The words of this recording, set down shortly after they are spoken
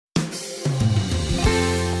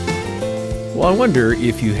Well, I wonder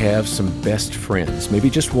if you have some best friends,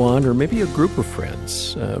 maybe just one or maybe a group of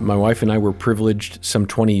friends. My wife and I were privileged some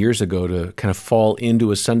 20 years ago to kind of fall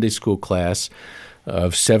into a Sunday school class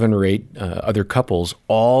of 7 or 8 other couples,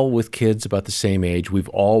 all with kids about the same age. We've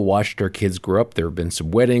all watched our kids grow up. There have been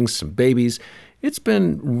some weddings, some babies. It's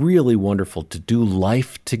been really wonderful to do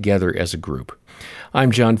life together as a group.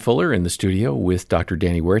 I'm John Fuller in the studio with Dr.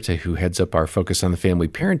 Danny Huerta, who heads up our Focus on the Family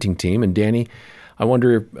parenting team. And Danny, I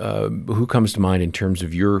wonder who comes to mind in terms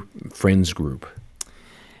of your friends group?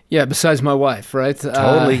 Yeah, besides my wife, right?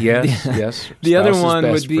 Totally, yes. The other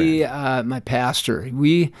one would be my pastor.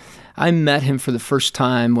 I met him for the first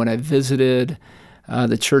time when I visited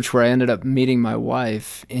the church where I ended up meeting my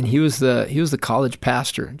wife, and he was the college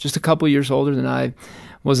pastor, just a couple years older than I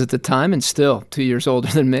was at the time, and still 2 years older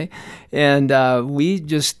than me. And we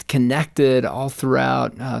just connected all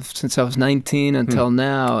throughout since I was 19 until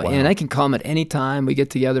now. Wow. And I can call him at any time. We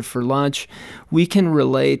get together for lunch. We can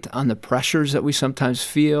relate on the pressures that we sometimes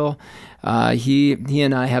feel. He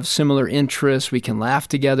and I have similar interests. We can laugh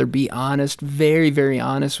together, be honest, very, very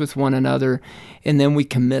honest with one another, and then we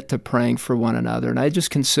commit to praying for one another. And I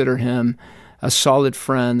just consider him a solid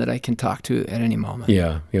friend that I can talk to at any moment.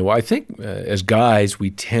 Yeah. Well, I think as guys,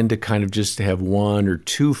 we tend to kind of just have one or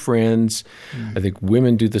two friends. I think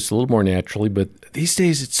women do this a little more naturally, but these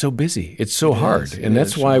days it's so busy. It's so hard. And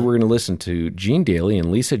that's why we're going to listen to Gene Daly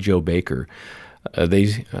and Lisa Jo Baker.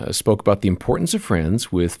 They spoke about the importance of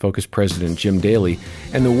friends with Focus President Jim Daly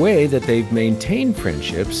and the way that they've maintained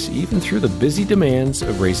friendships even through the busy demands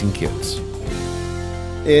of raising kids.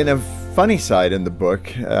 In a funny side in the book,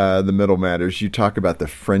 The Middle Matters, you talk about the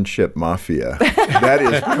friendship mafia. That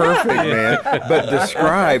is perfect, man. But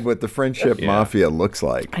describe what the friendship mafia looks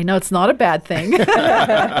like. I know it's not a bad thing.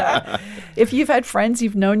 If you've had friends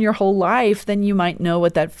you've known your whole life, then you might know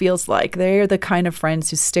what that feels like. They're the kind of friends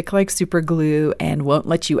who stick like super glue and won't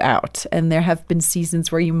let you out. And there have been seasons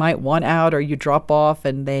where you might want out or you drop off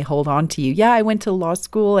and they hold on to you. Yeah, I went to law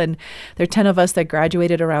school and there are 10 of us that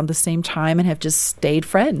graduated around the same time and have just stayed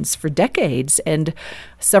friends for decades. And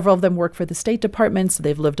several of them work for the State Department, so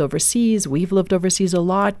they've lived overseas. We've lived overseas a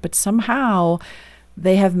lot, but somehow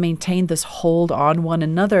they have maintained this hold on one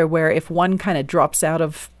another where if one kind of drops out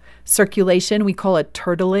of circulation, we call it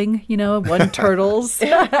turtling, one turtles.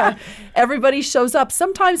 Everybody shows up,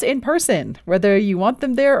 sometimes in person, whether you want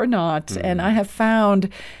them there or not. Mm-hmm. And I have found,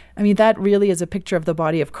 that really is a picture of the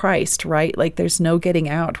body of Christ, right? Like there's no getting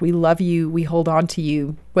out. We love you. We hold on to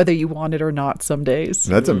you, whether you want it or not some days.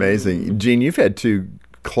 That's amazing. Gene, you've had 2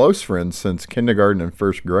 close friends since kindergarten and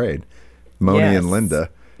first grade, Moni and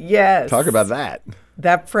Linda. Yes. Talk about that.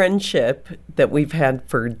 That friendship that we've had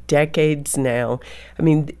for decades now,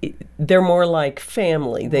 they're more like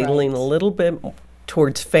family. They lean a little bit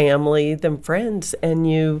towards family than friends.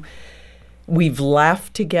 And we've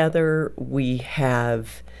laughed together. We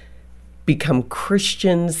have become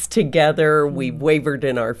Christians together. We've wavered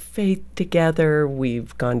in our faith together.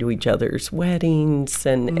 We've gone to each other's weddings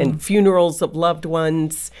and funerals of loved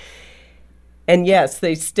ones. And yes,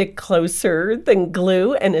 they stick closer than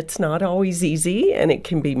glue, and it's not always easy, and it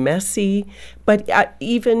can be messy. But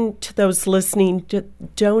even to those listening,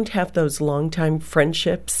 don't have those long-time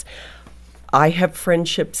friendships. I have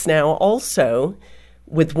friendships now also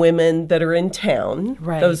with women that are in town.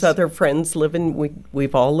 Right. Those other friends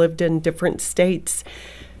we've all lived in different states.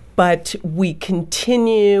 But we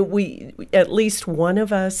continue, at least one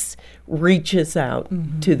of us reaches out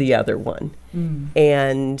to the other one.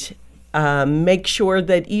 And make sure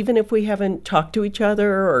that even if we haven't talked to each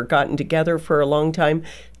other or gotten together for a long time,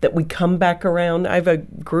 that we come back around. I have a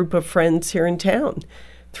group of friends here in town,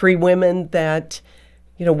 3 women that,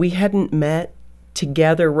 we hadn't met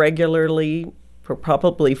together regularly for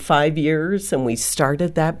probably 5 years, and we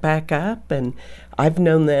started that back up, and I've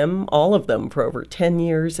known them, all of them, for over 10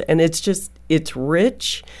 years, and it's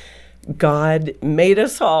rich. God made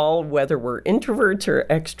us all, whether we're introverts or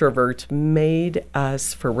extroverts, made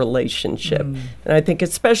us for relationship. And I think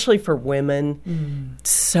especially for women, it's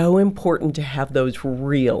so important to have those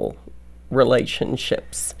real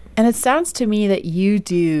relationships. And it sounds to me that you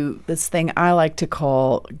do this thing I like to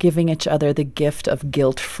call giving each other the gift of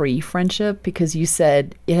guilt-free friendship, because you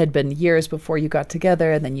said it had been years before you got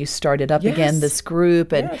together and then you started up again this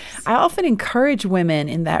group. And I often encourage women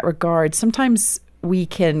in that regard. Sometimes we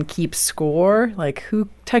can keep score, like who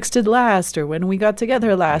texted last or when we got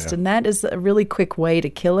together last. And that is a really quick way to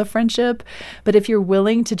kill a friendship. But if you're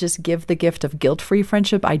willing to just give the gift of guilt-free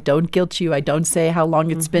friendship, I don't guilt you, I don't say how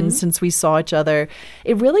long it's been since we saw each other,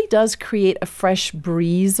 it really does create a fresh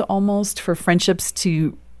breeze almost for friendships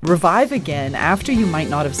to revive again after you might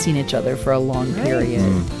not have seen each other for a long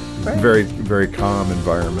period. Right. Very, very calm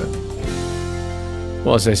environment.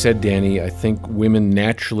 Well, as I said, Danny, I think women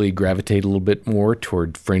naturally gravitate a little bit more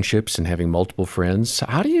toward friendships and having multiple friends.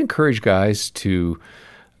 How do you encourage guys to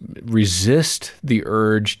resist the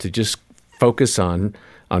urge to just focus on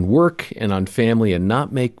work and on family and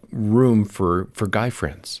not make room for guy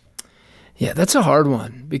friends? Yeah, that's a hard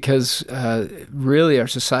one because really our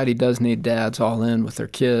society does need dads all in with their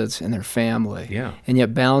kids and their family. Yeah. And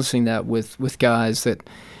yet balancing that with guys that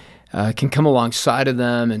can come alongside of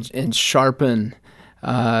them and sharpen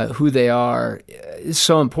who they are is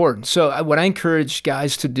so important. So what I encourage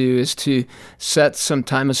guys to do is to set some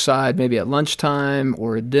time aside, maybe at lunchtime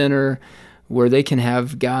or at dinner, where they can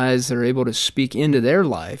have guys that are able to speak into their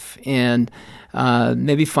life and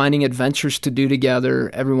maybe finding adventures to do together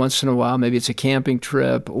every once in a while. Maybe it's a camping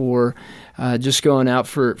trip or just going out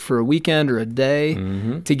for a weekend or a day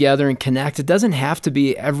together and connect. It doesn't have to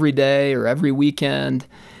be every day or every weekend,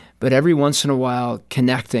 but every once in a while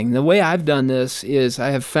connecting. The way I've done this is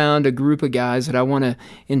I have found a group of guys that I want to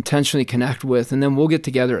intentionally connect with, and then we'll get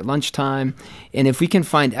together at lunchtime. And if we can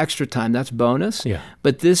find extra time, that's bonus. Yeah.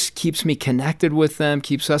 But this keeps me connected with them,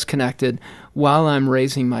 keeps us connected while I'm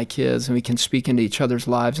raising my kids, and we can speak into each other's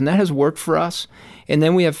lives. And that has worked for us. And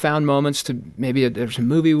then we have found moments to maybe there's a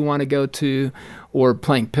movie we want to go to, or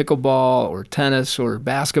playing pickleball or tennis or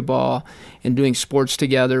basketball and doing sports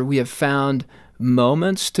together. We have found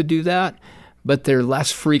moments to do that, but they're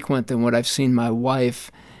less frequent than what I've seen my wife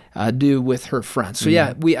do with her friends. So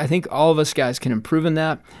I think all of us guys can improve in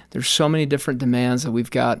that. There's so many different demands that we've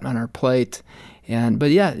got on our plate. But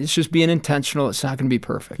it's just being intentional. It's not going to be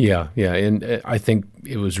perfect. Yeah. And I think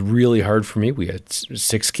it was really hard for me. We had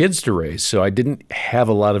 6 kids to raise, so I didn't have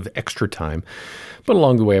a lot of extra time. But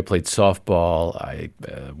along the way, I played softball. I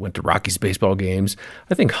went to Rockies baseball games.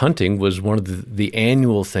 I think hunting was one of the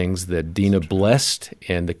annual things that Dina blessed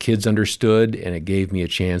and the kids understood, and it gave me a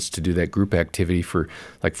chance to do that group activity for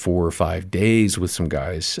like 4 or 5 days with some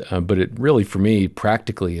guys. But it really, for me,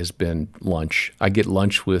 practically has been lunch. I get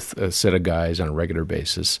lunch with a set of guys on a regular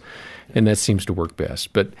basis, and that seems to work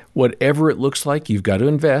best. But whatever it looks like, you've got to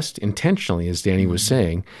invest intentionally, as Danny was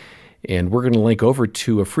saying. And we're going to link over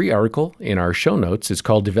to a free article in our show notes. It's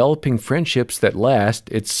called Developing Friendships That Last.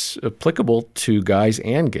 It's applicable to guys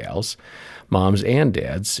and gals, moms and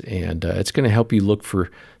dads, and it's going to help you look for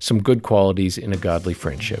some good qualities in a godly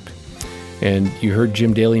friendship. And you heard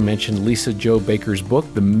Jim Daly mention Lisa Jo Baker's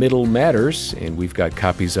book, The Middle Matters, and we've got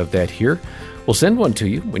copies of that here. We'll send one to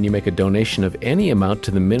you when you make a donation of any amount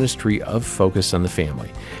to the ministry of Focus on the Family.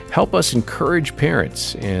 Help us encourage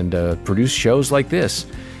parents and produce shows like this.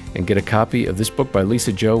 And get a copy of this book by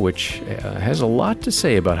Lisa Jo, which has a lot to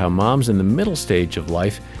say about how moms in the middle stage of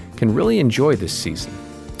life can really enjoy this season.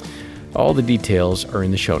 All the details are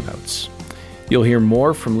in the show notes. You'll hear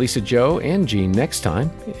more from Lisa Jo and Jean next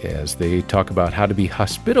time as they talk about how to be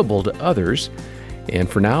hospitable to others. And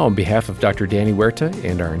for now, on behalf of Dr. Danny Huerta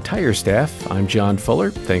and our entire staff, I'm John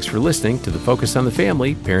Fuller. Thanks for listening to the Focus on the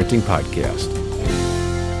Family Parenting Podcast.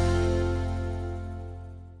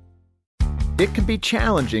 It can be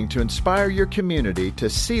challenging to inspire your community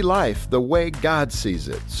to see life the way God sees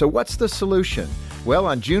it. So what's the solution? Well,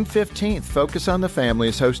 on June 15th, Focus on the Family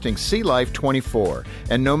is hosting See Life 24.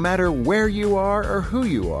 And no matter where you are or who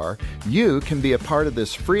you are, you can be a part of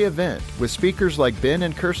this free event with speakers like Ben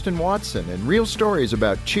and Kirsten Watson and real stories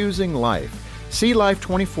about choosing life. See Life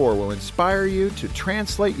 24 will inspire you to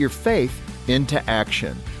translate your faith into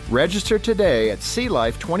action. Register today at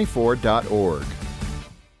seelife24.org.